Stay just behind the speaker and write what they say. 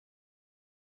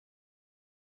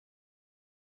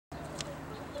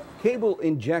Cable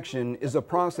injection is a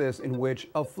process in which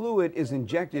a fluid is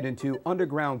injected into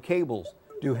underground cables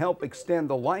to help extend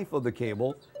the life of the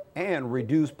cable and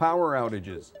reduce power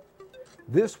outages.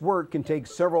 This work can take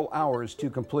several hours to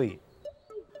complete.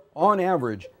 On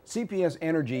average, CPS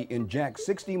Energy injects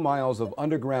 60 miles of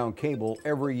underground cable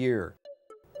every year.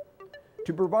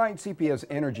 To provide CPS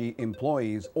Energy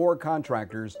employees or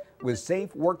contractors with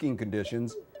safe working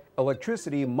conditions,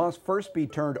 electricity must first be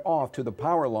turned off to the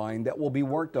power line that will be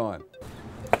worked on.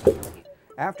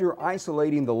 After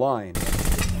isolating the line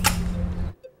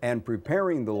and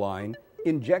preparing the line,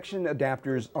 injection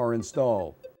adapters are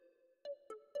installed.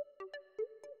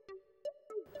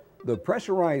 The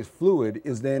pressurized fluid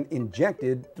is then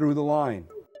injected through the line.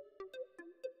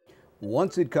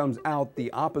 Once it comes out the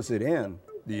opposite end,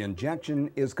 the injection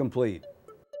is complete.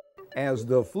 As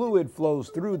the fluid flows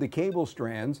through the cable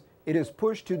strands, it is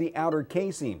pushed to the outer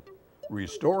casing,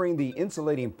 restoring the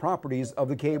insulating properties of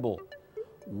the cable.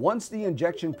 Once the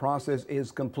injection process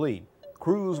is complete,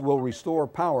 crews will restore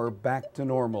power back to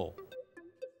normal.